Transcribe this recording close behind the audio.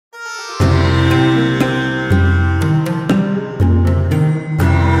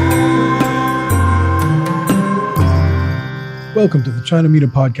Welcome to the China MENA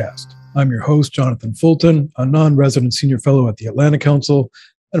podcast. I'm your host, Jonathan Fulton, a non-resident senior fellow at the Atlantic Council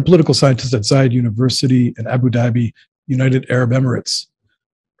and a political scientist at Zayed University in Abu Dhabi, United Arab Emirates.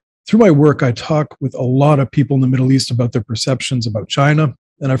 Through my work, I talk with a lot of people in the Middle East about their perceptions about China,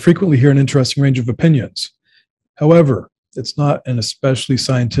 and I frequently hear an interesting range of opinions. However, it's not an especially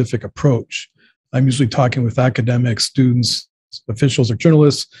scientific approach. I'm usually talking with academics, students, officials, or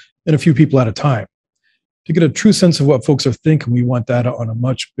journalists, and a few people at a time. To get a true sense of what folks are thinking, we want data on a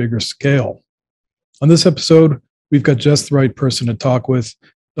much bigger scale. On this episode, we've got just the right person to talk with,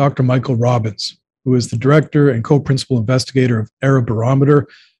 Dr. Michael Robbins, who is the director and co-principal investigator of Arab Barometer,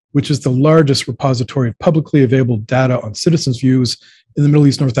 which is the largest repository of publicly available data on citizens' views in the Middle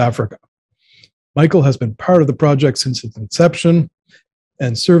East, North Africa. Michael has been part of the project since its inception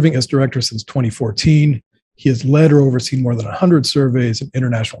and serving as director since 2014. He has led or overseen more than 100 surveys in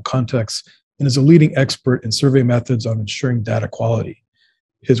international contexts and is a leading expert in survey methods on ensuring data quality.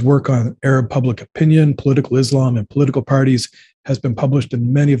 His work on Arab public opinion, political Islam, and political parties has been published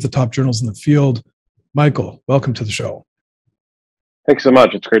in many of the top journals in the field. Michael, welcome to the show. Thanks so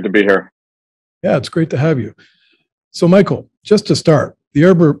much. It's great to be here. Yeah, it's great to have you. So, Michael, just to start, the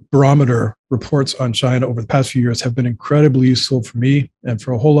Arab Barometer reports on China over the past few years have been incredibly useful for me and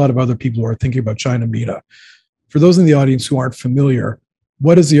for a whole lot of other people who are thinking about China MENA. For those in the audience who aren't familiar,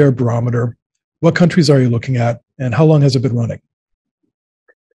 what is the Arab Barometer? What countries are you looking at, and how long has it been running?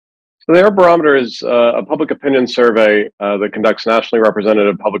 So the Arab Barometer is a public opinion survey that conducts nationally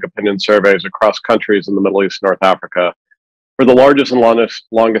representative public opinion surveys across countries in the Middle East and North Africa. We're the largest and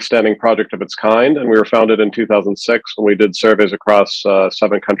longest standing project of its kind, and we were founded in 2006 when we did surveys across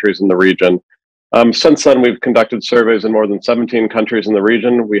 7 countries in the region. Since then, we've conducted surveys in more than 17 countries in the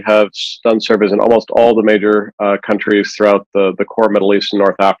region. We have done surveys in almost all the major countries throughout the core Middle East and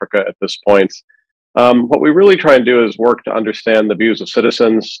North Africa at this point. What we really try and do is work to understand the views of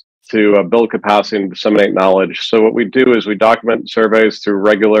citizens, to build capacity and disseminate knowledge. So what we do is we document surveys through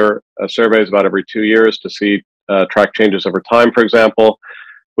regular surveys about every 2 years to see track changes over time, for example.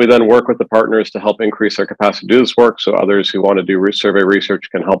 We then work with the partners to help increase their capacity to do this work, so others who want to do survey research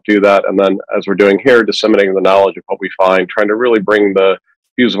can help do that. And then, as we're doing here, disseminating the knowledge of what we find, trying to really bring the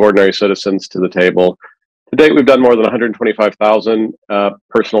views of ordinary citizens to the table. To date, we've done more than 125,000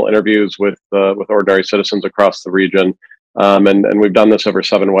 personal interviews with ordinary citizens across the region, and we've done this over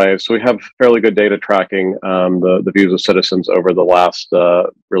 7 ways. So we have fairly good data tracking the views of citizens over the last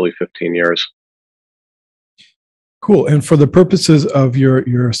really 15 years. Cool. And for the purposes of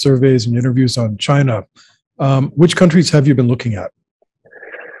your surveys and interviews on China, which countries have you been looking at?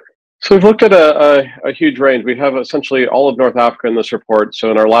 So we've looked at a huge range. We have essentially all of North Africa in this report.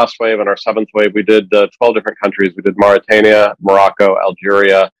 So in our last wave and our 7th wave, we did 12 different countries. We did Mauritania, Morocco,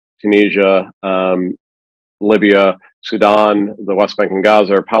 Algeria, Tunisia, Libya, Sudan, the West Bank and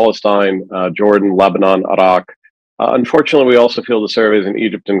Gaza, Palestine, Jordan, Lebanon, Iraq. Unfortunately, we also field the surveys in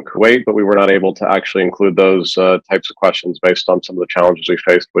Egypt and Kuwait, but we were not able to actually include those types of questions based on some of the challenges we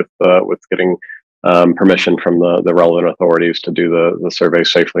faced with getting permission from the relevant authorities to do the survey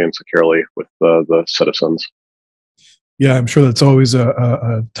safely and securely with the citizens. Yeah, I'm sure that's always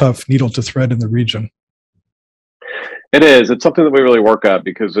a tough needle to thread in the region. It is. It's something that we really work at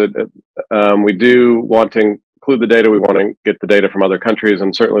because we do want to include the data. We want to get the data from other countries,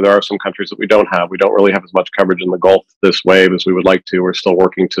 and certainly there are some countries that we don't have. We don't really have as much coverage in the Gulf this wave as we would like to. We're still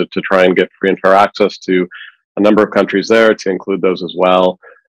working to try and get free and fair access to a number of countries there to include those as well.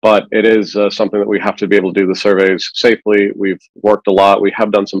 But it is something that we have to be able to do the surveys safely. We've worked a lot. We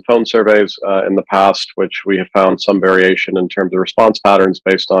have done some phone surveys in the past, which we have found some variation in terms of response patterns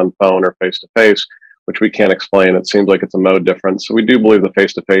based on phone or face-to-face, which we can't explain. It seems like it's a mode difference. So we do believe the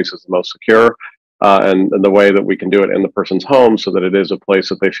face-to-face is the most secure. And the way that we can do it in the person's home so that it is a place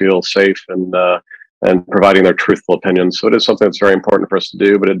that they feel safe and providing their truthful opinions. So it is something that's very important for us to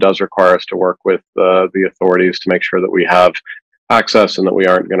do, but it does require us to work with the authorities to make sure that we have access and that we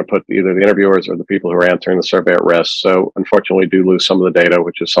aren't going to put either the interviewers or the people who are answering the survey at risk. So unfortunately, we do lose some of the data,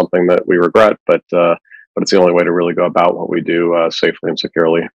 which is something that we regret, but it's the only way to really go about what we do safely and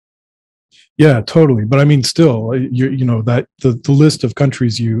securely. Yeah, totally. But I mean, still, that the list of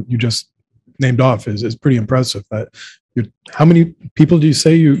countries you just named off is pretty impressive. How many people do you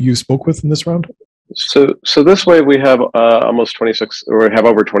say you spoke with in this round? So this wave we have almost 26, or we have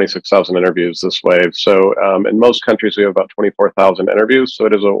over 26,000 interviews this wave. So in most countries we have about 24,000 interviews. So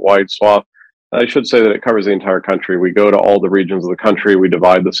it is a wide swath. I should say that it covers the entire country. We go to all the regions of the country. We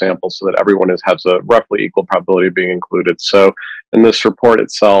divide the sample so that everyone has a roughly equal probability of being included. So in this report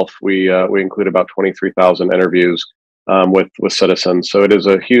itself, we include about 23,000 interviews with citizens. So it is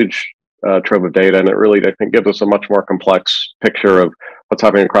a huge trove of data, and it really, I think, gives us a much more complex picture of what's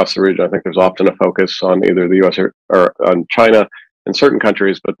happening across the region. I think there's often a focus on either the U.S. or on China in certain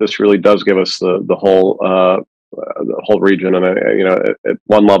countries, but this really does give us the whole region. And at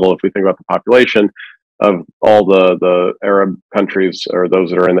one level, if we think about the population of all the Arab countries, or those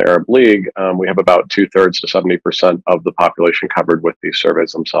that are in the Arab League, we have about 2/3 to 70% of the population covered with these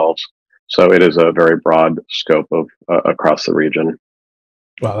surveys themselves. So it is a very broad scope of across the region.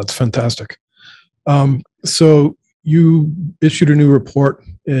 Wow, that's fantastic. So you issued a new report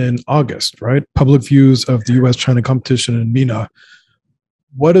in August, right? Public Views of the U.S.-China Competition in MENA.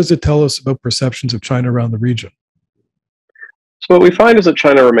 What does it tell us about perceptions of China around the region? So what we find is that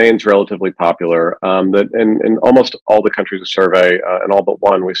China remains relatively popular. That in almost all the countries we survey, and all but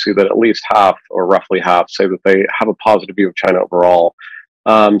one, we see that at least half, or roughly half, say that they have a positive view of China overall.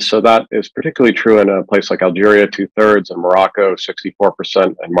 So that is particularly true in a place like Algeria, 2/3, and Morocco,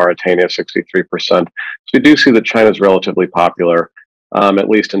 64%, and Mauritania, 63%. So we do see that China is relatively popular, at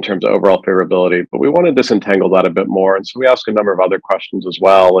least in terms of overall favorability. But we want to disentangle that a bit more. And so we ask a number of other questions as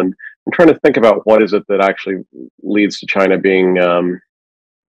well. And I'm trying to think about what is it that actually leads to China being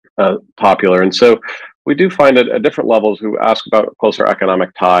popular. And so we do find it at different levels who ask about closer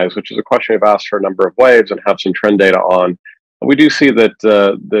economic ties, which is a question we've asked for a number of ways and have some trend data on. We do see that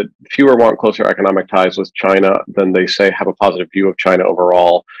that fewer want closer economic ties with China than they say have a positive view of China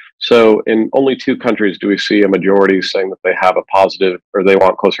overall. So in only 2 countries do we see a majority saying that they have a positive, or they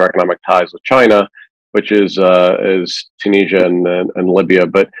want closer economic ties with China, which is Tunisia and Libya.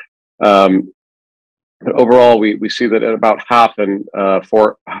 But overall, we see that about half and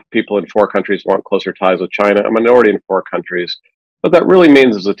 4 people in 4 countries want closer ties with China, a minority in 4 countries. What that really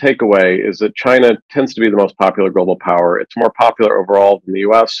means as a takeaway is that China tends to be the most popular global power. It's more popular overall than the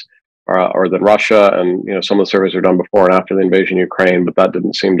US or than Russia. And some of the surveys are done before and after the invasion of Ukraine, but that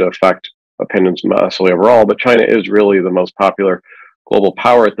didn't seem to affect opinions massively overall. But China is really the most popular global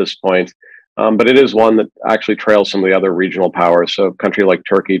power at this point. But it is one that actually trails some of the other regional powers. So a country like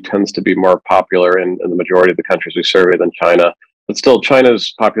Turkey tends to be more popular in the majority of the countries we survey than China. But still,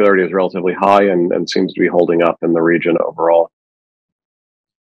 China's popularity is relatively high and seems to be holding up in the region overall.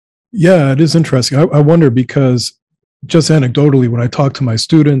 Yeah, it is interesting. I wonder because just anecdotally, when I talk to my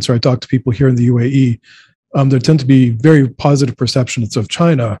students or I talk to people here in the UAE, there tend to be very positive perceptions of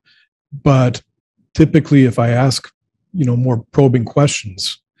China. But typically, if I ask, more probing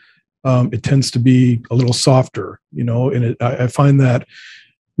questions, it tends to be a little softer, and I find that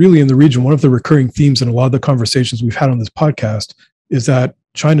really in the region, one of the recurring themes in a lot of the conversations we've had on this podcast is that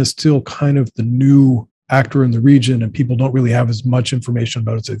China is still kind of the new actor in the region, and people don't really have as much information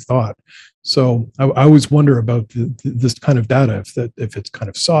about it as they thought. So I always wonder about this kind of data, if it's kind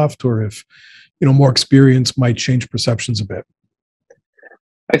of soft, or if more experience might change perceptions a bit.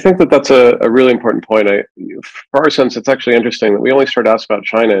 I think that that's a really important point. For our sense, it's actually interesting that we only started asking about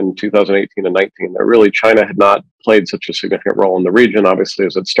China in 2018 and 19. That really China had not played such a significant role in the region, obviously,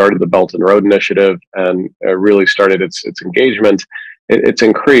 as it started the Belt and Road Initiative and really started its engagement. It's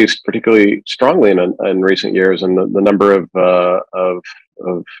increased particularly strongly in recent years, and the number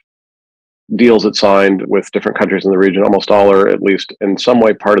of deals it signed with different countries in the region, almost all are at least in some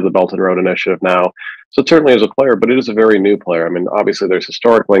way part of the Belt and Road Initiative now. So it certainly is a player, but it is a very new player. I mean, obviously there's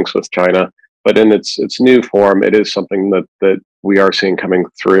historic links with China, but in its new form, it is something that we are seeing coming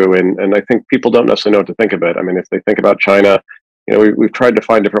through. And I think people don't necessarily know what to think of it. I mean, if they think about China, we've tried to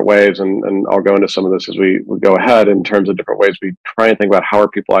find different ways, and I'll go into some of this as we go ahead in terms of different ways we try and think about how are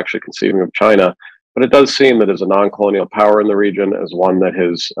people actually conceiving of China. But it does seem that as a non-colonial power in the region, as one that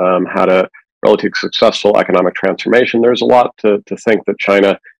has had a relatively successful economic transformation, there's a lot to think that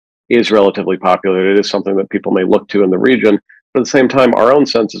China is relatively popular. It is something that people may look to in the region. But at the same time, our own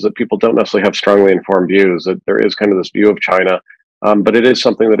sense is that people don't necessarily have strongly informed views, that there is kind of this view of China, but it is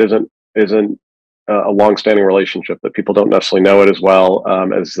something that isn't a long-standing relationship, that people don't necessarily know it as well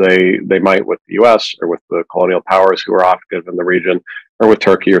as they might with the U.S. or with the colonial powers who are active in the region, or with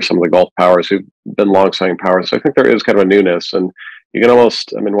Turkey or some of the Gulf powers who've been long-standing powers. So I think there is kind of a newness, and you can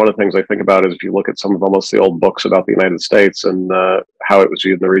almost, one of the things I think about is if you look at some of almost the old books about the United States and how it was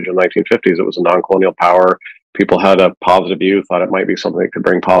viewed in the region in the 1950s, it was a non-colonial power. People had a positive view, thought it might be something that could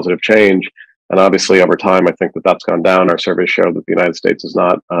bring positive change. And obviously, over time, I think that that's gone down. Our surveys show that the United States is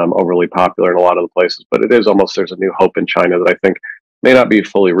not overly popular in a lot of the places, but it is almost, there's a new hope in China that I think may not be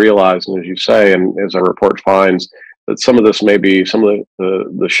fully realized. And as you say, and as our report finds, that some of this may be, some of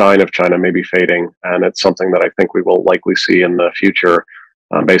the shine of China may be fading. And it's something that I think we will likely see in the future,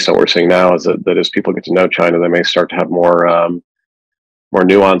 based on what we're seeing now, is that as people get to know China, they may start to have more more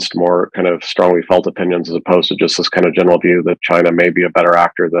nuanced, more kind of strongly felt opinions, as opposed to just this kind of general view that China may be a better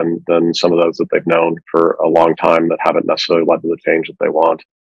actor than some of those that they've known for a long time that haven't necessarily led to the change that they want.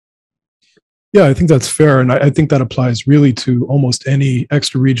 Yeah, I think that's fair, and I think that applies really to almost any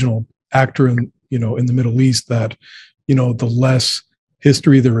extra-regional actor in in the Middle East. That the less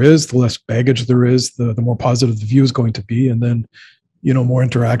history there is, the less baggage there is, the more positive the view is going to be, and then more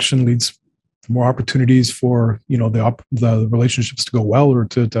interaction leads to more opportunities for the relationships to go well or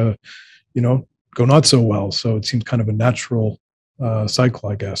to go not so well. So it seems kind of a natural cycle,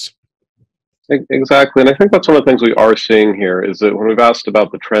 I guess. Exactly, and I think that's one of the things we are seeing here is that when we've asked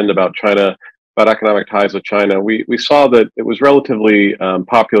about the trend about China, about economic ties with China, we saw that it was relatively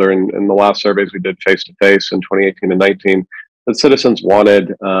popular in the last surveys we did face-to-face in 2018 and 19, that citizens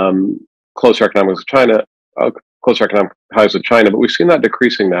wanted closer economic ties with China, but we've seen that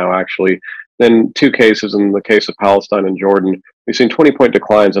decreasing now, actually. In two cases, in the case of Palestine and Jordan, we've seen 20-point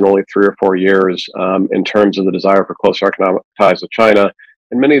declines in only 3 or 4 years in terms of the desire for closer economic ties with China.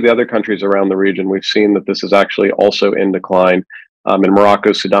 In many of the other countries around the region, we've seen that this is actually also in decline. In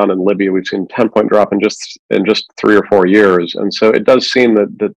Morocco, Sudan, and Libya, we've seen 10-point drop in just 3 or 4 years. And so it does seem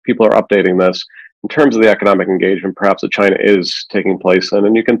that people are updating this in terms of the economic engagement, perhaps that China is taking place in.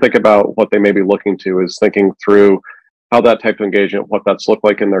 And you can think about what they may be looking to is thinking through how that type of engagement, what that's looked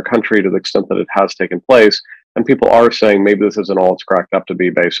like in their country to the extent that it has taken place. And people are saying maybe this isn't all it's cracked up to be,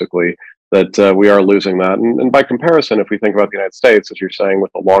 basically, that we are losing that. And by comparison, if we think about the United States, as you're saying,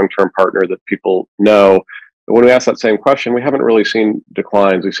 with a long-term partner that people know, when we ask that same question, we haven't really seen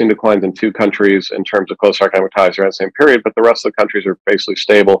declines. We've seen declines in 2 countries in terms of close economic ties around the same period, but the rest of the countries are basically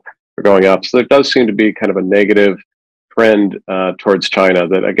stable or going up. So there does seem to be kind of a negative trend towards China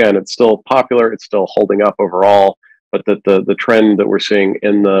that, again, it's still popular, it's still holding up overall, but that the trend that we're seeing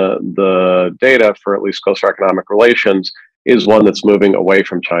in the data for at least closer economic relations is one that's moving away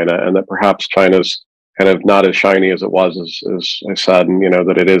from China, and that perhaps China's kind of not as shiny as it was, as I said, and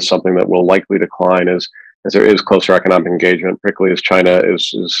that it is something that will likely decline as there is closer economic engagement, particularly as China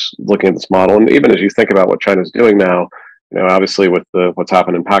is looking at this model. And even as you think about what China's doing now, obviously with what's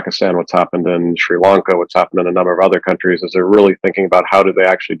happened in Pakistan, what's happened in Sri Lanka, what's happened in a number of other countries, as they're really thinking about how do they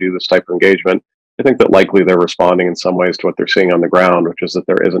actually do this type of engagement, I think that likely they're responding in some ways to what they're seeing on the ground, which is that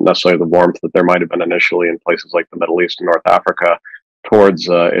there isn't necessarily the warmth that there might have been initially in places like the Middle East and North Africa towards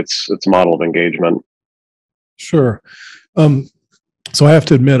its model of engagement. Sure. So I have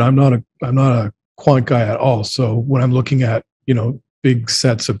to admit, I'm not a quant guy at all. So when I'm looking at big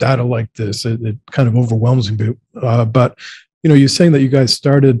sets of data like this, it kind of overwhelms me. But you're saying that you guys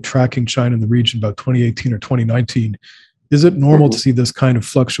started tracking China in the region about 2018 or 2019. Is it normal to see this kind of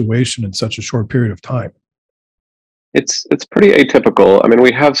fluctuation in such a short period of time? It's pretty atypical. I mean,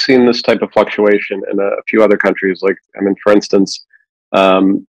 we have seen this type of fluctuation in a few other countries. Like, I mean, for instance,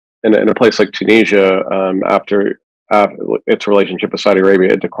 in a place like Tunisia, after its relationship with Saudi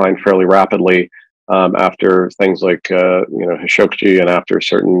Arabia, it declined fairly rapidly after things like Khashoggi and after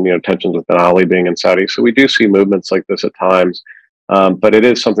certain tensions with Ben Ali being in Saudi. So we do see movements like this at times. But it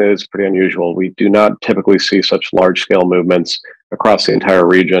is something that's pretty unusual. We do not typically see such large-scale movements across the entire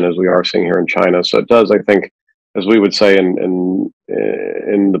region as we are seeing here in China. So it does, I think, as we would say in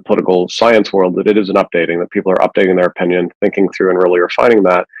the political science world, that it is an updating, that people are updating their opinion, thinking through and really refining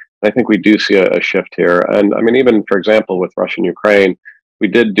that. And I think we do see a shift here. And I mean, even, for example, with Russia and Ukraine, we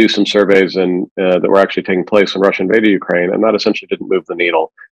did do some surveys that were actually taking place when Russia invaded Ukraine, and that essentially didn't move the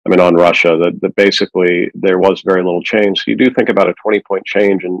needle. I mean, on Russia, that basically there was very little change. So you do think about a 20-point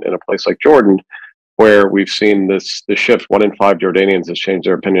change in a place like Jordan, where we've seen this shift. 1 in 5 Jordanians has changed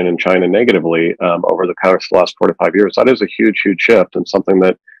their opinion in China negatively over the course of the last 4 to 5 years. That is a huge, huge shift, and something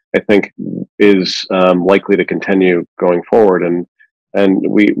that I think is likely to continue going forward. And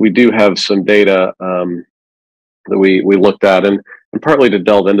we do have some data that we looked at, and partly to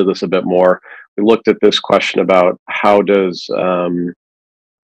delve into this a bit more, we looked at this question about how is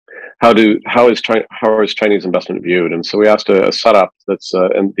Chinese investment viewed? And so we asked a setup that's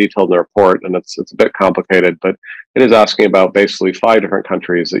detailed in the report, and it's a bit complicated, but it is asking about basically 5 different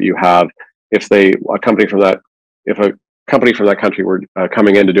countries that you have. If a company from that country were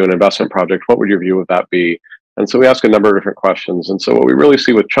coming in to do an investment project, what would your view of that be? And so we ask a number of different questions. And so what we really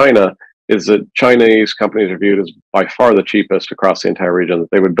see with China is that Chinese companies are viewed as by far the cheapest across the entire region,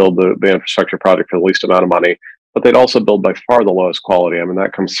 that they would build the infrastructure project for the least amount of money, but they'd also build by far the lowest quality. I mean,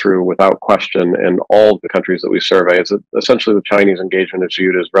 that comes through without question in all of the countries that we survey. It's essentially the Chinese engagement is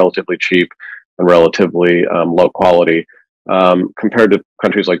viewed as relatively cheap and relatively low quality compared to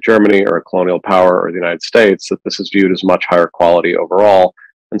countries like Germany or a colonial power or the United States, that this is viewed as much higher quality overall.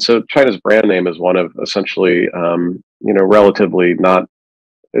 And so China's brand name is one of essentially, relatively not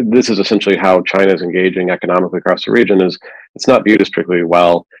this is essentially how China is engaging economically across the region. Is it's not viewed as particularly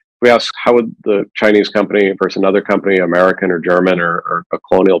well. We ask how would the Chinese company versus another company, American or German or a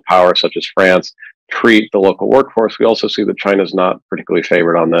colonial power such as France, treat the local workforce. We also see that China is not particularly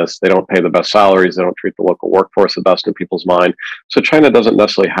favored on this. They don't pay the best salaries. They don't treat the local workforce the best in people's mind. So China doesn't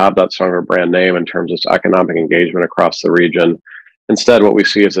necessarily have that stronger brand name in terms of its economic engagement across the region. Instead, what we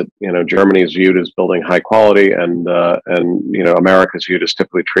see is that Germany is viewed as building high quality, and America is viewed as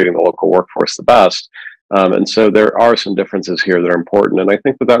typically treating the local workforce the best. And so there are some differences here that are important, and I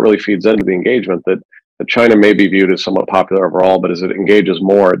think that really feeds into the engagement that China may be viewed as somewhat popular overall, but as it engages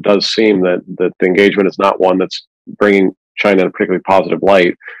more, it does seem that the engagement is not one that's bringing China in a particularly positive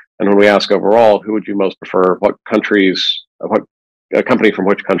light. And when we ask overall, who would you most prefer? What a company from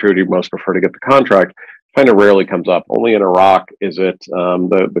which country would you most prefer to get the contract? China rarely comes up. Only in Iraq is it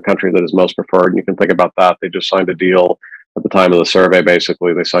the country that is most preferred. And you can think about that. They just signed a deal at the time of the survey.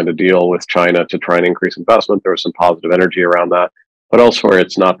 Basically, they signed a deal with China to try and increase investment. There was some positive energy around that. But elsewhere,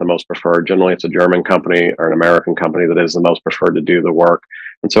 it's not the most preferred. Generally, it's a German company or an American company that is the most preferred to do the work.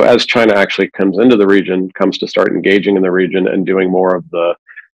 And so as China actually comes into the region, comes to start engaging in the region and doing more of the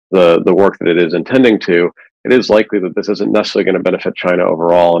work that it is intending to, it is likely that this isn't necessarily going to benefit China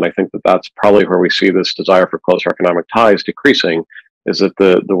overall. And I think that that's probably where we see this desire for closer economic ties decreasing, is that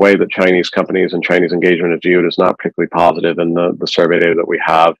the way that Chinese companies and Chinese engagement is viewed is not particularly positive in the survey data that we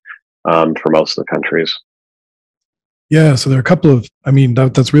have for most of the countries. Yeah, so there are a couple of,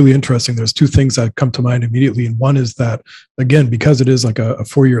 that's really interesting. There's two things that come to mind immediately. And one is that, again, because it is like a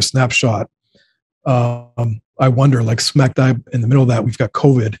 4-year snapshot, I wonder, like smack dab in the middle of that, we've got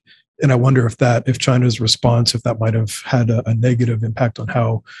COVID. And I wonder if China's response, if that might have had a negative impact on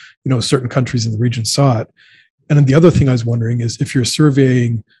how, certain countries in the region saw it. And then the other thing I was wondering is if you're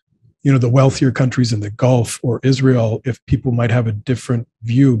surveying, the wealthier countries in the Gulf or Israel, if people might have a different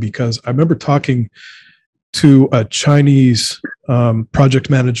view, because I remember talking to a Chinese project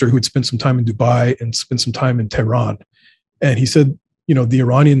manager who had spent some time in Dubai and spent some time in Tehran. And he said, the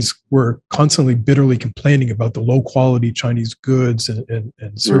Iranians were constantly bitterly complaining about the low quality Chinese goods and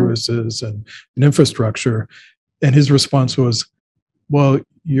services and infrastructure. And his response was, well,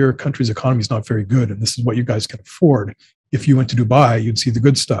 your country's economy is not very good, and this is what you guys can afford. If you went to Dubai, you'd see the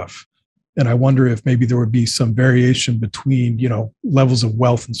good stuff. And I wonder if maybe there would be some variation between, levels of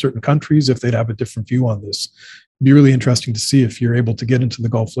wealth in certain countries, if they'd have a different view on this. It'd be really interesting to see if you're able to get into the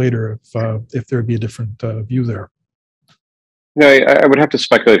Gulf later, if there would be a different view there. No, I would have to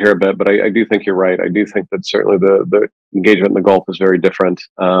speculate here a bit, but I do think you're right. I do think that certainly the engagement in the Gulf is very different,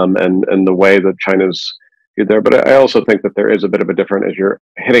 and the way that China's viewed there. But I also think that there is a bit of a different, as you're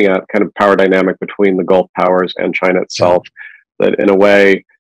hitting at, kind of power dynamic between the Gulf powers and China itself. That in a way,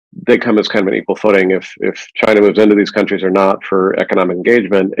 they come as kind of an equal footing. If China moves into these countries or not for economic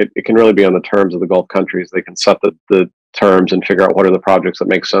engagement, it can really be on the terms of the Gulf countries. They can set the terms and figure out what are the projects that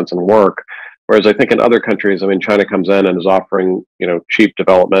make sense and work. Whereas I think in other countries, China comes in and is offering, cheap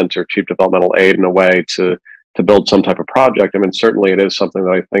development or cheap developmental aid in a way to build some type of project. Certainly it is something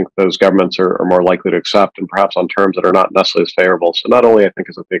that I think those governments are more likely to accept, and perhaps on terms that are not necessarily as favorable. So not only I think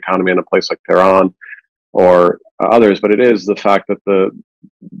is it the economy in a place like Tehran or others, but it is the fact that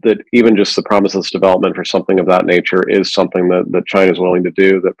that even just the promise of this development for something of that nature is something that China is willing to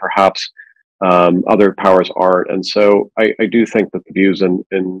do that perhaps other powers aren't. And so I do think that the views in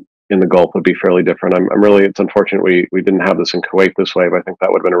the Gulf would be fairly different. It's unfortunate we didn't have this in Kuwait this way, but I think that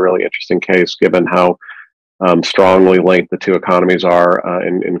would have been a really interesting case given how strongly linked the two economies are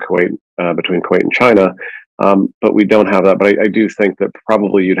in Kuwait, between Kuwait and China. But we don't have that. But I do think that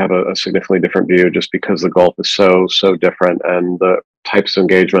probably you'd have a significantly different view just because the Gulf is so different, and the types of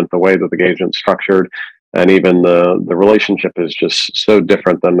engagement, the way that the engagement's structured, and even the relationship is just so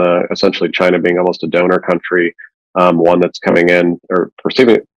different than essentially China being almost a donor country, one that's coming in or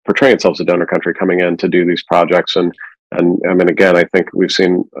portraying itself as a donor country coming in to do these projects. And again, I think we've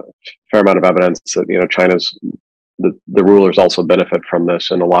seen a fair amount of evidence that China's the rulers also benefit from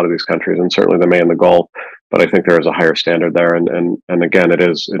this in a lot of these countries, and certainly they may in the Gulf. But I think there is a higher standard there, and again, it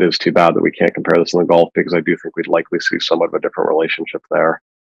is too bad that we can't compare this in the Gulf, because I do think we'd likely see somewhat of a different relationship there.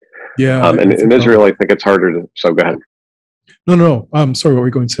 Yeah, and in Israel, I think it's harder to. So go ahead. No. Sorry, what were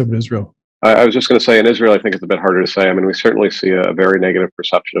you going to say about Israel? I was just going to say, in Israel, I think it's a bit harder to say. We certainly see a very negative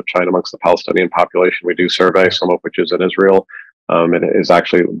perception of China amongst the Palestinian population. We do survey, some of which is in Israel. It is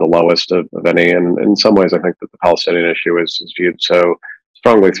actually the lowest of any. And in some ways, I think that the Palestinian issue is viewed so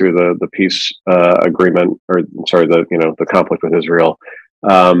strongly through the peace agreement, the conflict with Israel,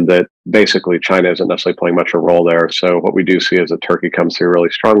 that basically China isn't necessarily playing much of a role there. So what we do see is that Turkey comes through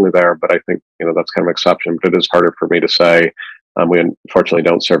really strongly there. But I think that's kind of an exception. But it is harder for me to say We unfortunately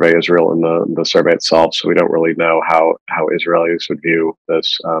don't survey Israel in the survey itself, so we don't really know how Israelis would view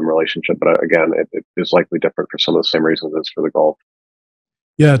this relationship. But again, it is likely different for some of the same reasons as for the Gulf.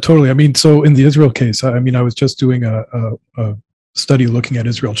 Yeah, totally. I mean, so in the Israel case, I mean, I was just doing a study looking at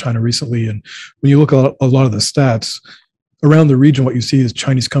Israel, China recently, and when you look at a lot of the stats around the region, what you see is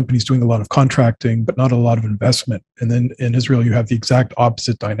Chinese companies doing a lot of contracting, but not a lot of investment. And then in Israel, you have the exact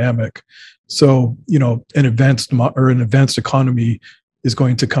opposite dynamic. So, you know, an advanced economy is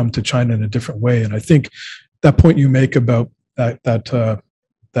going to come to China in a different way. And I think that point you make about that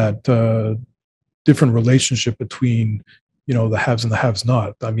different relationship between, you know, the haves and the haves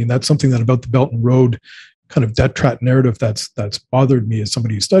not. I mean, that's something that about the Belt and Road kind of debt trap narrative that's bothered me as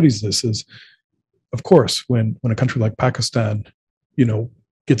somebody who studies this is, of course, when a country like Pakistan, you know,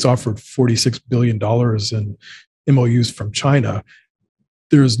 gets offered $46 billion in MOUs from China,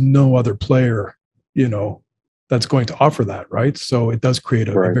 there's no other player, you know, that's going to offer that, right? So it does create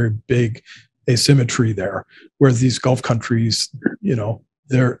a very big asymmetry there, whereas these Gulf countries, you know,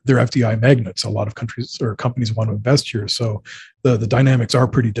 they're FDI magnets. A lot of countries or companies want to invest here. So the dynamics are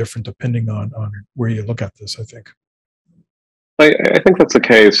pretty different depending on where you look at this, I think. I think that's the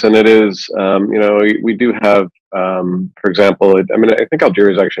case, and it is. You know, we do have, for example, I mean, I think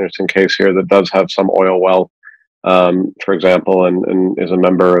Algeria is actually an interesting case here that does have some oil wealth, for example, and is a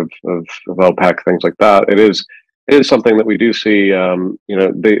member of OPEC, things like that. It is something that we do see. You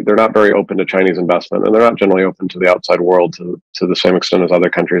know, they're not very open to Chinese investment, and they're not generally open to the outside world to the same extent as other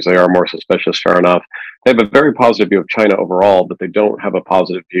countries. They are more suspicious, fair enough. They have a very positive view of China overall, but they don't have a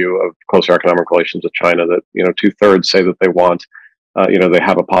positive view of closer economic relations with China. That, you know, 2/3 say that they want. You know, they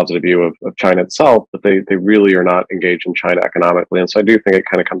have a positive view of China itself, but they really are not engaged in China economically. And so I do think it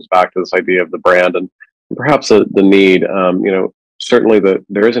kind of comes back to this idea of the brand and perhaps the need. You know, certainly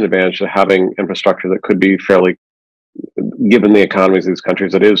there is an advantage to having infrastructure that could be fairly, given the economies of these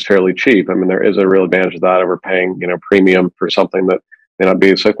countries, it is fairly cheap. I mean, there is a real advantage of that over paying, you know, premium for something that may not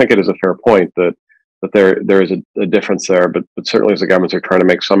be. So I think it is a fair point that there is a difference there, but certainly as the governments are trying to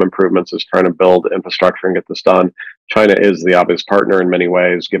make some improvements, is trying to build infrastructure and get this done. China is the obvious partner in many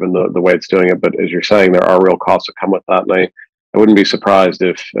ways, given the way it's doing it. But as you're saying, there are real costs that come with that, and I wouldn't be surprised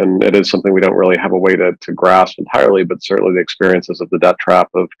if, and it is something we don't really have a way to grasp entirely, but certainly the experiences of the debt trap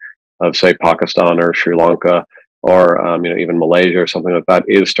of say Pakistan or Sri Lanka or you know, even Malaysia or something like that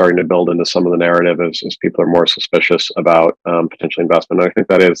is starting to build into some of the narrative as people are more suspicious about potential investment. And I think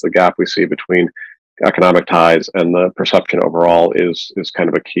that is the gap we see between economic ties and the perception overall is kind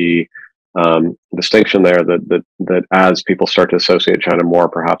of a key distinction there, that as people start to associate China more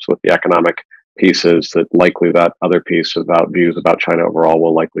perhaps with the economic pieces, that likely that other piece about views about China overall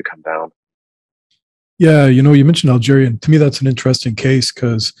will likely come down. Yeah, you know, you mentioned Algeria, and to me that's an interesting case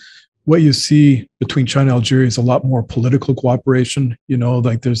because what you see between China and Algeria is a lot more political cooperation. You know,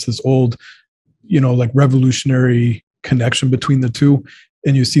 like there's this old, you know, like revolutionary connection between the two.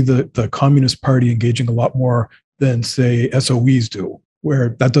 And you see the Communist Party engaging a lot more than, say, SOEs do, where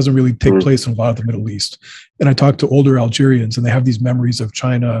that doesn't really take place in a lot of the Middle East. And I talk to older Algerians, and they have these memories of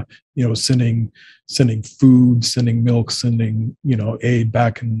China, you know, sending food, sending milk, sending, you know, aid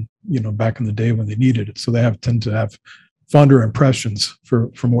back in the day when they needed it. So they tend to have fonder impressions for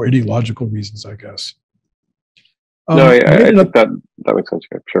more ideological reasons, I guess. No, I think that makes sense.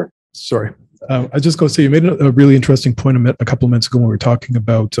 Sure. Sorry. I was just going to say, you made a really interesting point a couple of minutes ago when we were talking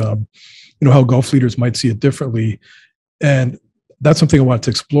about, you know, how Gulf leaders might see it differently. And that's something I wanted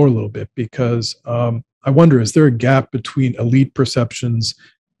to explore a little bit because I wonder, is there a gap between elite perceptions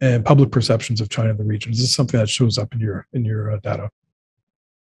and public perceptions of China in the region? Is this something that shows up in your data?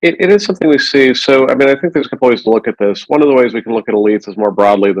 It is something we see. So, I mean, I think there's a couple ways to look at this. One of the ways we can look at elites is more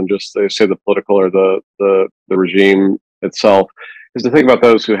broadly than just, say, the political or the regime itself, is to think about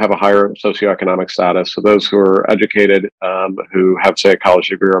those who have a higher socioeconomic status. So those who are educated, who have, say, a college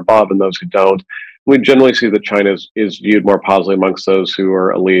degree or above, and those who don't. We generally see that China is viewed more positively amongst those who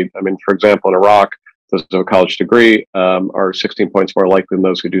are elite. I mean, for example, in Iraq, those who have a college degree are 16 points more likely than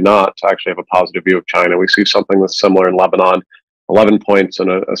those who do not to actually have a positive view of China. We see something that's similar in Lebanon, 11 points,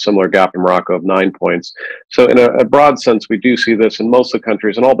 and a similar gap in Morocco of 9 points. So in a broad sense, we do see this in most of the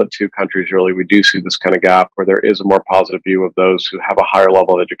countries, and all but 2 countries really, we do see this kind of gap where there is a more positive view of those who have a higher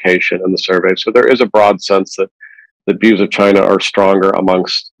level of education in the survey. So there is a broad sense that the views of China are stronger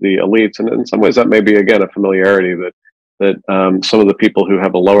amongst the elites. And in some ways that may be, again, a familiarity that some of the people who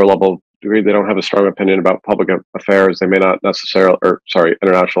have a lower level degree, they don't have a strong opinion about public affairs. They may not necessarily,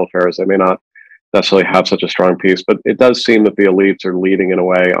 international affairs. They may not necessarily have such a strong piece, but it does seem that the elites are leading in a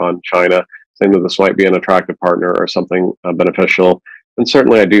way on China, saying that this might be an attractive partner or something beneficial. And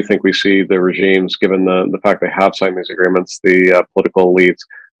certainly, I do think we see the regimes, given the fact they have signed these agreements, the political elites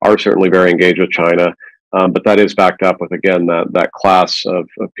are certainly very engaged with China. But that is backed up with, again, that class of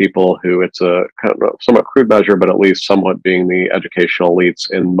people who it's a kind of a somewhat crude measure, but at least somewhat being the educational elites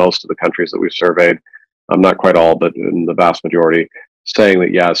in most of the countries that we've surveyed. Not quite all, but in the vast majority, saying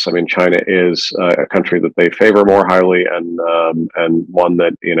that yes, I mean, China is a country that they favor more highly, and one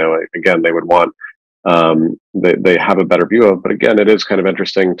that, again, they would want. They have a better view of. But again, it is kind of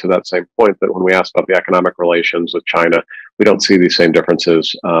interesting to that same point that when we ask about the economic relations with China, we don't see these same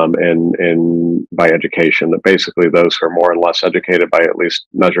differences in by education. That basically those who are more and less educated by at least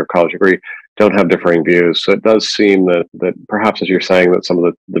measure of college degree don't have differing views. So it does seem that perhaps, as you're saying, that some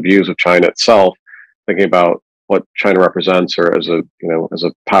of the views of China itself, thinking about what China represents, or as a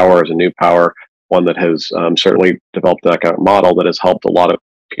power, as a new power, one that has certainly developed an economic model that has helped a lot of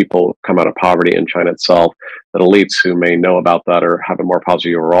people come out of poverty in China itself, that elites who may know about that or have a more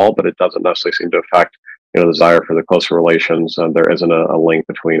positive overall, but it doesn't necessarily seem to affect the desire for the closer relations. There isn't a link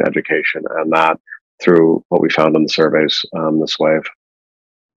between education and that through what we found in the surveys this wave.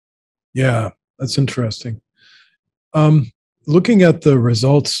 Yeah, that's interesting. Looking at the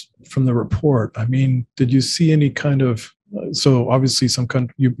results from the report, I mean, did you see any kind of, so obviously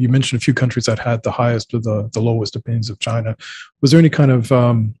you mentioned a few countries that had the highest or the lowest opinions of China. Was there any kind of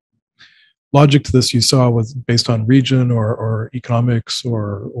logic to this you saw based on region or economics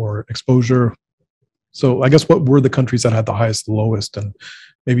or exposure? So I guess what were the countries that had the highest, the lowest, and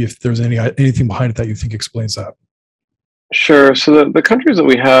maybe if there's anything behind it that you think explains that? Sure. So the countries that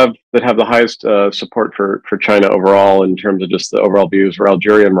we have that have the highest support for China overall, in terms of just the overall views, were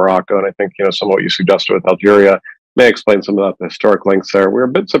Algeria and Morocco. And I think some of what you suggested with Algeria may explain some of the historic links there. We're a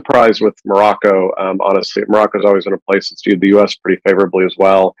bit surprised with Morocco. Honestly, Morocco's always been a place that's viewed the U.S. pretty favorably as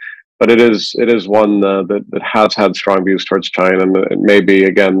well. But it is one that has had strong views towards China. And it may be,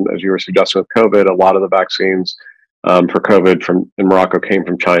 again, as you were suggesting with COVID, a lot of the vaccines for COVID in Morocco came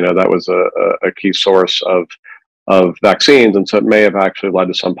from China. That was a key source of vaccines, and so it may have actually led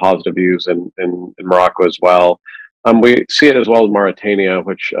to some positive views in Morocco as well. We see it as well as Mauritania,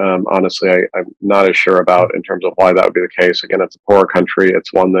 which honestly I'm not as sure about in terms of why that would be the case. Again, it's a poorer country.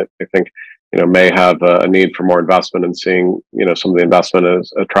 It's one that I think may have a need for more investment, and seeing some of the investment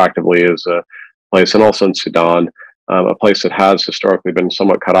as attractively as a place, and also in Sudan, a place that has historically been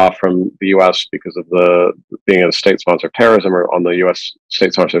somewhat cut off from the U.S. because of the being a state sponsor of terrorism, or on the U.S.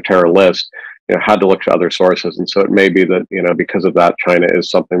 state sponsor of terror list. Had to look to other sources, and so it may be that because of that, China is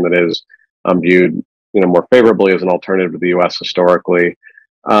something that is viewed more favorably as an alternative to the U.S. historically.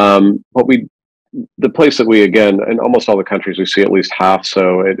 But the place that we, again, in almost all the countries, we see at least half.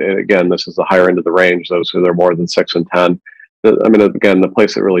 So again, this is the higher end of the range. Those who are more than 6 and 10. I mean, again, the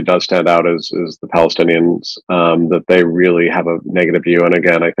place that really does stand out is the Palestinians, that they really have a negative view. And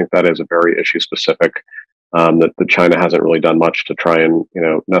again, I think that is a very issue specific, that China hasn't really done much to try and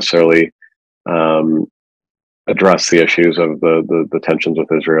necessarily address the issues of the tensions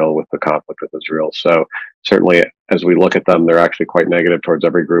with Israel, with the conflict with Israel. So certainly, as we look at them, they're actually quite negative towards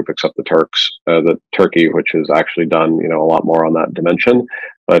every group except the Turkey, which has actually done a lot more on that dimension.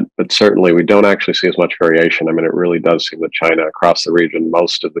 But certainly, we don't actually see as much variation. I mean, it really does seem that China, across the region,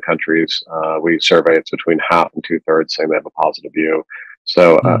 most of the countries we survey, it's between half and 2/3 saying they have a positive view.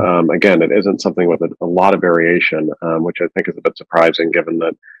 So again, it isn't something with a lot of variation, which I think is a bit surprising, given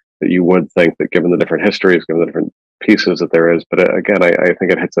that you would think that, given the different histories, given the different pieces that there is. But again, I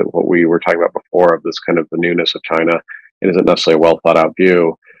think it hits at what we were talking about before, of this kind of the newness of China. It isn't necessarily a well thought out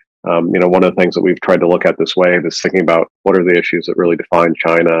view. One of the things that we've tried to look at this wave is thinking about what are the issues that really define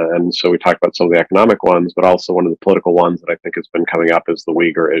China. And so we talked about some of the economic ones, but also one of the political ones that I think has been coming up is the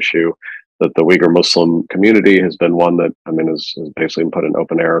Uyghur issue. That the Uyghur Muslim community has been one that, has basically been put in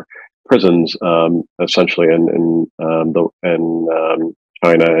open air prisons, essentially in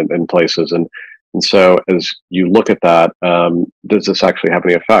China and places. And so as you look at that, does this actually have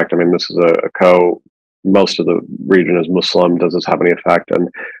any effect? I mean, this is most of the region is Muslim. Does this have any effect? And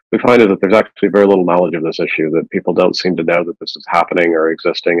we find that there's actually very little knowledge of this issue, that people don't seem to know that this is happening or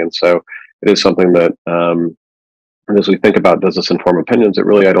existing. And so it is something that, and as we think about, does this inform opinions? It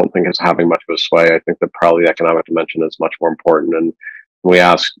really, I don't think, is having much of a sway. I think that probably the economic dimension is much more important. And when we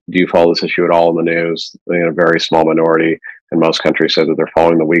ask, do you follow this issue at all in the news? A very small minority in most countries say that they're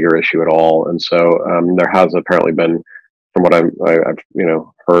following the Uyghur issue at all. And so there has apparently been, from what I've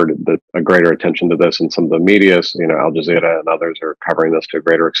heard, that a greater attention to this in some of the media. Al Jazeera and others are covering this to a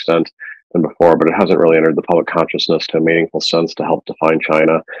greater extent than before, but it hasn't really entered the public consciousness to a meaningful sense to help define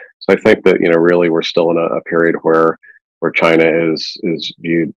China. So I think that really we're still in a period where where China is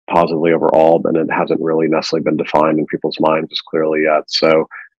viewed positively overall, and it hasn't really necessarily been defined in people's minds as clearly yet. So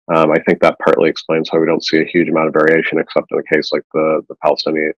I think that partly explains why we don't see a huge amount of variation, except in a case like the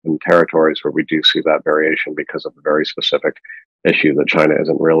Palestinian territories, where we do see that variation because of a very specific issue that China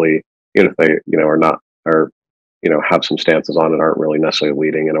isn't really, even if they, are not, or, have some stances on it, aren't really necessarily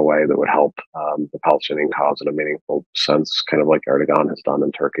leading in a way that would help the Palestinian cause in a meaningful sense, kind of like Erdogan has done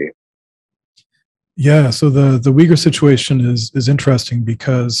in Turkey. Yeah, so the Uyghur situation is interesting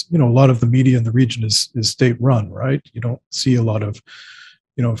because a lot of the media in the region is state run, right? You don't see a lot of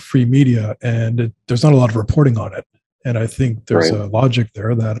free media, and there's not a lot of reporting on it. And I think there's a logic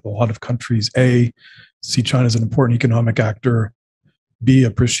there that a lot of countries, A, see China as an important economic actor, B,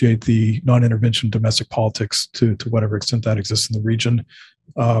 appreciate the non-intervention domestic politics to whatever extent that exists in the region.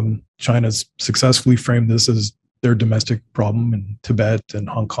 China's successfully framed this as their domestic problem in Tibet and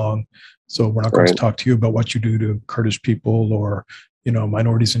Hong Kong. So we're not going to talk to you about what you do to Kurdish people or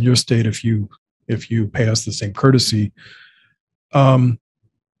minorities in your state if you pay us the same courtesy.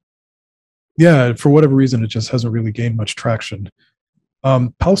 Yeah, for whatever reason, it just hasn't really gained much traction.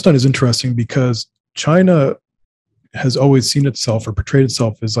 Palestine is interesting because China has always seen itself or portrayed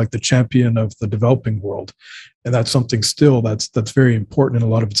itself as like the champion of the developing world. And that's something still that's very important in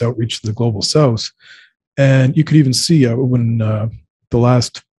a lot of its outreach to the global south. And you could even see when the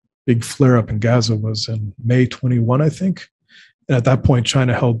last big flare up in Gaza was in May 21, I think. And at that point,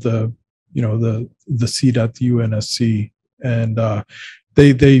 China held the seat at the UNSC, and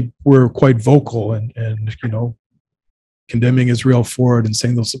they were quite vocal and condemning Israel for it and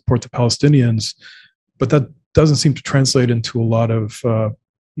saying they'll support the Palestinians. But that doesn't seem to translate into a lot of,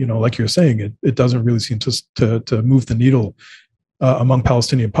 like you're saying, it doesn't really seem to move the needle among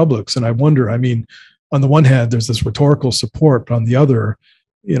Palestinian publics. And I wonder, on the one hand, there's this rhetorical support, but on the other,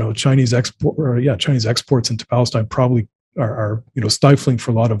 Chinese exports into Palestine probably are stifling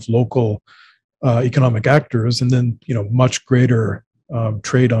for a lot of local economic actors, and then much greater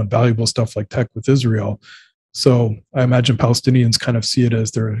trade on valuable stuff like tech with Israel. So I imagine Palestinians kind of see it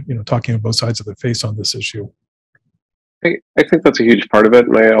as they're talking on both sides of the face on this issue. I think that's a huge part of it,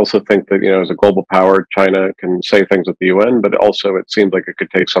 and I also think that as a global power, China can say things at the UN, but also it seems like it could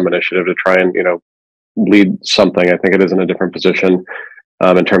take some initiative to try and lead something. I think it is in a different position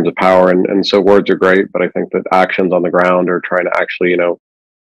in terms of power, and so words are great, but I think that actions on the ground are trying to actually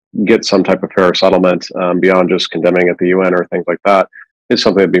get some type of fair settlement beyond just condemning at the UN or things like that is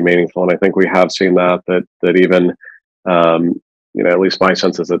something that'd be meaningful. And I think we have seen that even at least my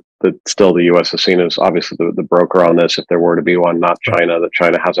sense is that still the U.S. is seen as obviously the broker on this if there were to be one, not China. That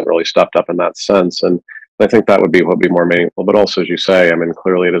China hasn't really stepped up in that sense, and I think that would be more meaningful. But also, as you say,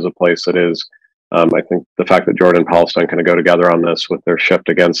 clearly it is a place that is. I think the fact that Jordan and Palestine kind of go together on this with their shift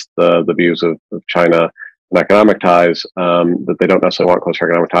against the views of China and economic ties, that they don't necessarily want closer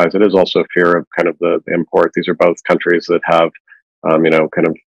economic ties. It is also a fear of kind of the import. These are both countries that have, kind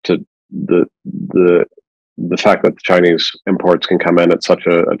of to the fact that the Chinese imports can come in at such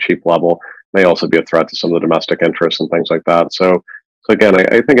a cheap level may also be a threat to some of the domestic interests and things like that. So again,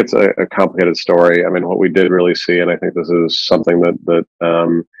 I think it's a complicated story. What we did really see, and I think this is something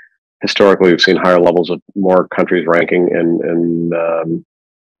that historically we've seen higher levels of more countries ranking in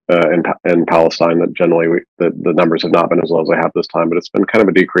Palestine. That generally the numbers have not been as low as they have this time, but it's been kind of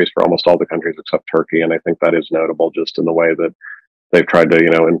a decrease for almost all the countries except Turkey, and I think that is notable just in the way that they've tried to,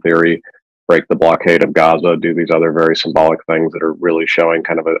 in theory, break the blockade of Gaza, do these other very symbolic things that are really showing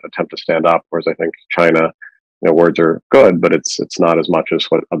kind of an attempt to stand up. Whereas I think China, words are good, but it's not as much as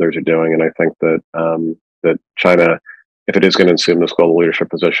what others are doing. And I think that China, if it is going to assume this global leadership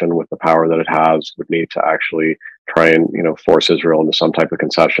position with the power that it has, would need to actually try and force Israel into some type of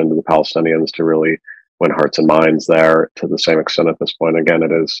concession to the Palestinians to really win hearts and minds there to the same extent at this point. Again,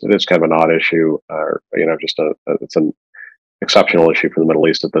 it is kind of an odd issue, it's an exceptional issue for the Middle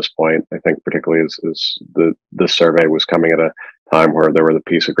East at this point. I think particularly as this survey was coming at a time where there were the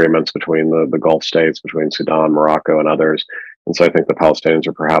peace agreements between the Gulf states, between Sudan, Morocco, and others. And so I think the Palestinians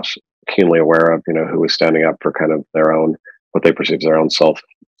are perhaps keenly aware of, who is standing up for kind of their own, what they perceive as their own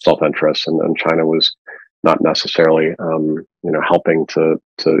self-interest. And China was not necessarily, helping to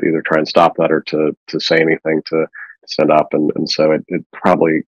either try and stop that or to say anything to stand up. And so it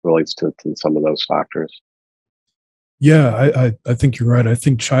probably relates to some of those factors. Yeah, I think you're right. I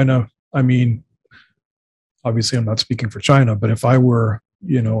think China, obviously I'm not speaking for China, but if I were,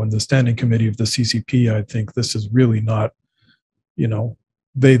 in the standing committee of the CCP, I think this is really not,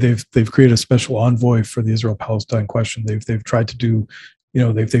 they've created a special envoy for the Israel-Palestine question. They've tried to do,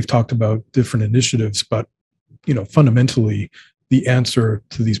 they've talked about different initiatives, but, fundamentally the answer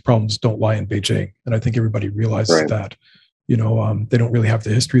to these problems don't lie in Beijing. And I think everybody realizes that. They don't really have the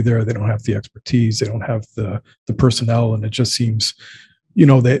history there. They don't have the expertise. They don't have the personnel. And it just seems,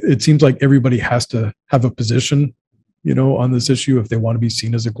 it seems like everybody has to have a position, on this issue if they want to be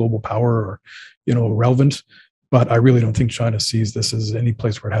seen as a global power or, relevant. But I really don't think China sees this as any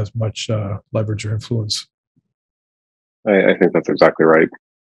place where it has much leverage or influence. I think that's exactly right.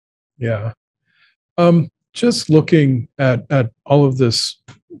 Yeah. Just looking at all of this,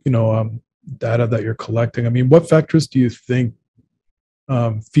 data that you're collecting, I mean, what factors do you think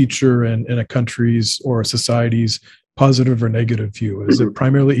feature in a country's or a society's positive or negative view? Is it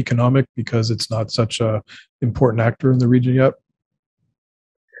primarily economic because it's not such a important actor in the region yet?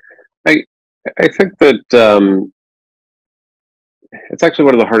 I think that it's actually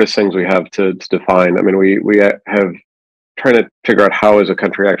one of the hardest things we have to define. I mean, we have trying to figure out how is a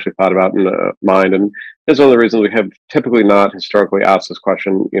country actually thought about in mind, and that's one of the reasons we have typically not historically asked this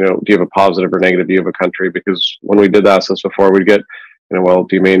question. Do you have a positive or negative view of a country? Because when we did ask this before, we'd get, well,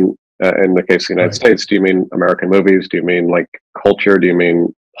 do you mean in the case of the United States, do you mean American movies? Do you mean like culture? Do you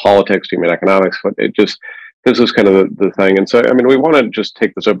mean politics? Do you mean economics? But this is kind of the thing. And so, I mean, we want to just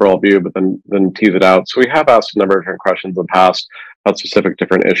take this overall view, but then tease it out. So we have asked a number of different questions in the past about specific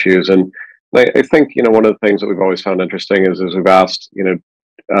different issues. And I think, one of the things that we've always found interesting is we've asked,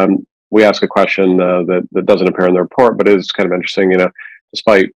 we ask a question that doesn't appear in the report, but is kind of interesting,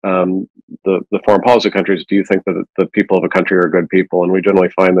 despite the foreign policy countries, do you think that the people of a country are good people? And we generally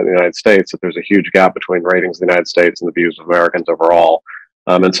find that in the United States, that there's a huge gap between ratings in the United States and the views of Americans overall.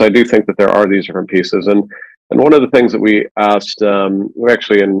 And so I do think that there are these different pieces. And one of the things that we asked, we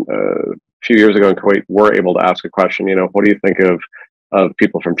actually a few years ago in Kuwait were able to ask a question, what do you think of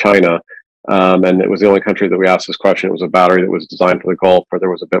people from China? And it was the only country that we asked this question. It was a battery that was designed for the Gulf where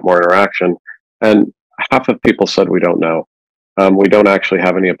there was a bit more interaction. And half of people said, we don't know. We don't actually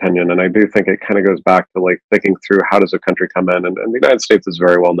have any opinion. And I do think it kind of goes back to like thinking through how does a country come in? And the United States is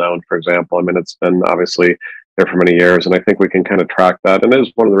very well known, for example. I mean, it's been obviously there for many years. And I think we can kind of track that. And it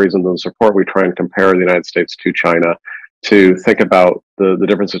is one of the reasons in the report we try and compare the United States to China to think about the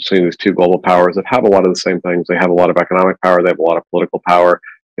difference between these two global powers that have a lot of the same things. They have a lot of economic power. They have a lot of political power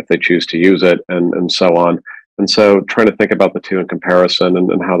if they choose to use it, and so on. And so trying to think about the two in comparison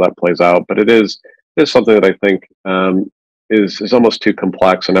and how that plays out. But it is something that I think is almost too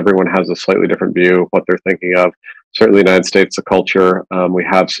complex, and everyone has a slightly different view of what they're thinking of. Certainly the United States, the culture, we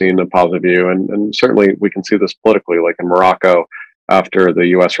have seen a positive view, and certainly we can see this politically, like in Morocco, after the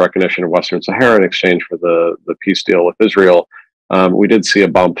U.S. recognition of Western Sahara in exchange for the peace deal with Israel. We did see a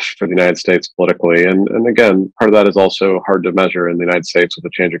bump for the United States politically. And again, part of that is also hard to measure in the United States with the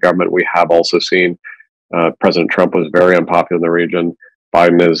change of government. We have also seen President Trump was very unpopular in the region.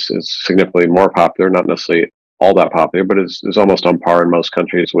 Biden is significantly more popular, not necessarily all that popular, but is almost on par in most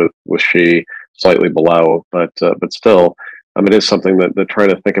countries with Xi, slightly below. But still, it is something that trying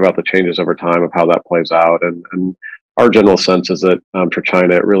to think about the changes over time of how that plays out. And our general sense is that for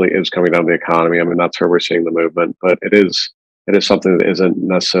China, it really is coming down to the economy. I mean, that's where we're seeing the movement, but it is something that isn't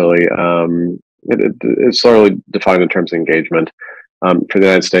necessarily, it's thoroughly defined in terms of engagement. For the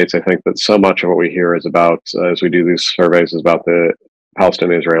United States, I think that so much of what we hear is about, as we do these surveys, is about the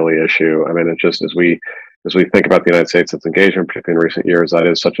Palestinian-Israeli issue. I mean, it's just as we think about the United States, its engagement, particularly in recent years, that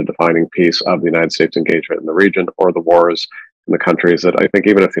is such a defining piece of the United States engagement in the region or the wars in the countries that I think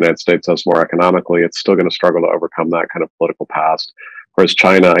even if the United States does more economically, it's still going to struggle to overcome that kind of political past. Whereas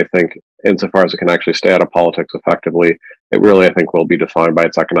China, I think, insofar as it can actually stay out of politics effectively, it really, I think, will be defined by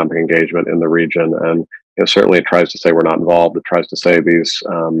its economic engagement in the region. And certainly it tries to say we're not involved. It tries to say these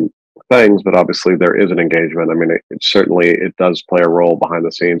things, but obviously there is an engagement. I mean, it does play a role behind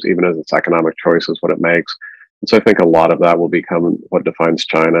the scenes, even as its economic choices, what it makes. And so I think a lot of that will become what defines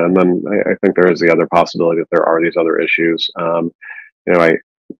China. And then I think there is the other possibility that there are these other issues. I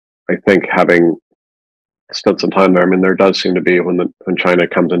think having spent some time there, I mean, there does seem to be when China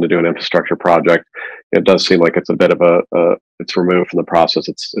comes in to do an infrastructure project, it does seem like it's a bit of it's removed from the process.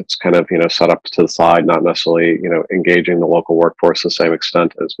 It's kind of set up to the side, not necessarily engaging the local workforce to the same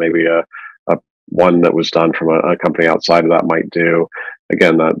extent as maybe a one that was done from a company outside of that might do.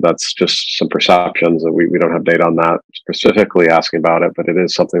 Again, that's just some perceptions that we don't have data on that specifically asking about it, but it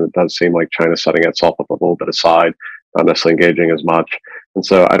is something that does seem like China's setting itself up a little bit aside, not necessarily engaging as much. And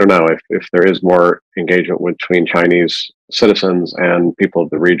so I don't know if there is more engagement between Chinese citizens and people of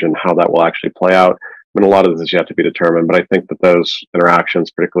the region, how that will actually play out. I mean, a lot of this is yet to be determined, but I think that those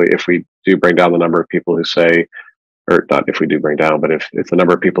interactions, particularly if we do bring down the number of people who say, or not if we do bring down, but if the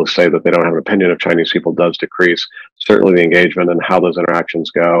number of people who say that they don't have an opinion of Chinese people does decrease, certainly the engagement and how those interactions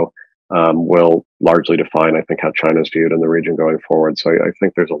go will largely define, I think, how China is viewed in the region going forward. So I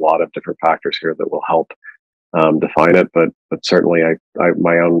think there's a lot of different factors here that will help define it. But certainly,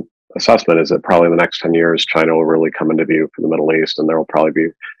 my own assessment is that probably in the next 10 years, China will really come into view for the Middle East, and there will probably be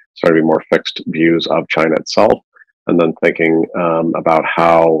start to be more fixed views of China itself. And then thinking about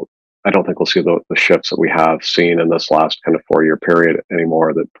how I don't think we'll see the shifts that we have seen in this last kind of 4-year period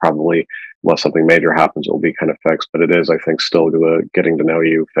anymore. That probably, unless something major happens, it will be kind of fixed. But it is, I think, still the getting to know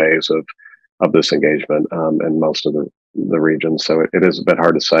you phase of this engagement in most of the regions. So it is a bit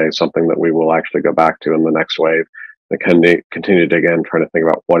hard to say. Something that we will actually go back to in the next wave. That can continue to dig in, trying to think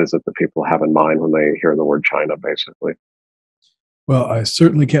about what is it that people have in mind when they hear the word China, basically. Well, I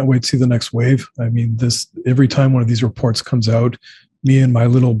certainly can't wait to see the next wave. I mean, every time one of these reports comes out, me and my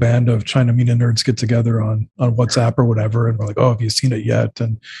little band of China MENA nerds get together on WhatsApp or whatever, and we're like, "Oh, have you seen it yet?"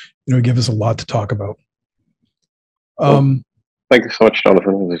 And give us a lot to talk about. Thank you so much,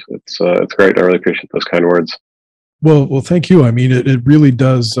 Jonathan. It's great. I really appreciate those kind words. Well, thank you. I mean, it really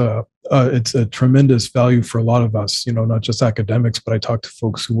does. It's a tremendous value for a lot of us. Not just academics, but I talk to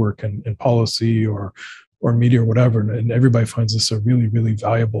folks who work in policy or media or whatever, and everybody finds this a really, really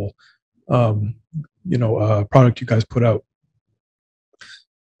valuable, product you guys put out.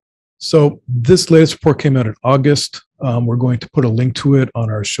 So this latest report came out in August. We're going to put a link to it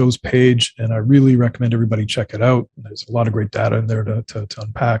on our show's page, and I really recommend everybody check it out. There's a lot of great data in there to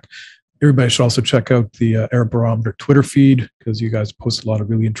unpack. Everybody should also check out the Arab Barometer Twitter feed, because you guys post a lot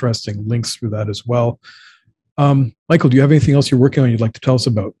of really interesting links through that as well. Michael, do you have anything else you're working on you'd like to tell us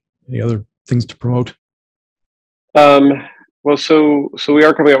about? Any other things to promote? Well, so we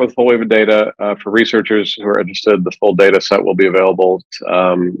are coming up with a full wave of data for researchers who are interested. The full data set will be available.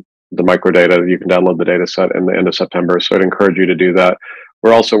 The microdata, you can download the data set in the end of September. So I'd encourage you to do that.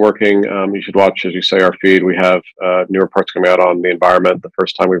 We're also working, you should watch, as you say, our feed. We have new reports coming out on the environment. The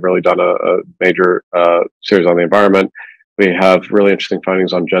first time we've really done a major series on the environment. We have really interesting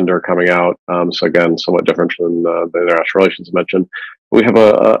findings on gender coming out. So again, somewhat different than the international relations I mentioned. We have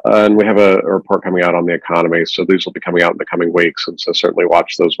a report coming out on the economy. So these will be coming out in the coming weeks. And so certainly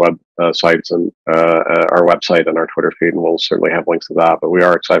watch those web sites and our website and our Twitter feed, and we'll certainly have links to that. But we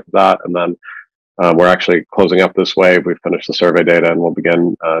are excited for that. And then we're actually closing up this wave. We've finished the survey data, and we'll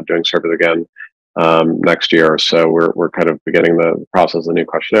begin doing surveys again next year. So we're kind of beginning the process of the new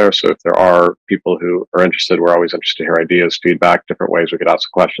questionnaire. So if there are people who are interested, we're always interested to hear ideas, feedback, different ways we could ask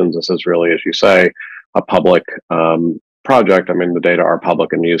questions. This is really, as you say, a public project. I mean, the data are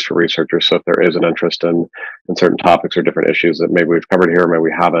public and used for researchers. So if there is an interest in certain topics or different issues that maybe we've covered here, maybe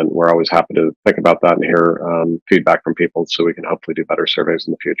we haven't, we're always happy to think about that and hear feedback from people, so we can hopefully do better surveys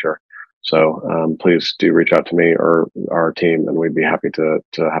in the future. So please do reach out to me or our team, and we'd be happy to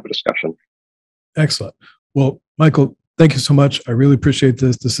have a discussion. Excellent. Well, Michael, thank you so much. I really appreciate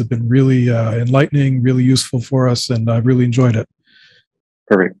this. This has been really enlightening, really useful for us, and I've really enjoyed it.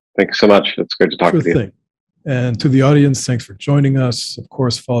 Perfect. Thank you so much. It's great to talk with you. And to the audience, thanks for joining us. Of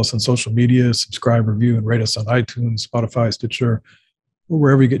course, follow us on social media, subscribe, review, and rate us on iTunes, Spotify, Stitcher, or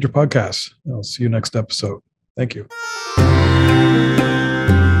wherever you get your podcasts. I'll see you next episode. Thank you.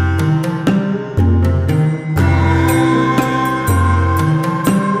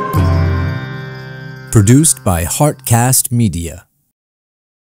 Produced by Heartcast Media.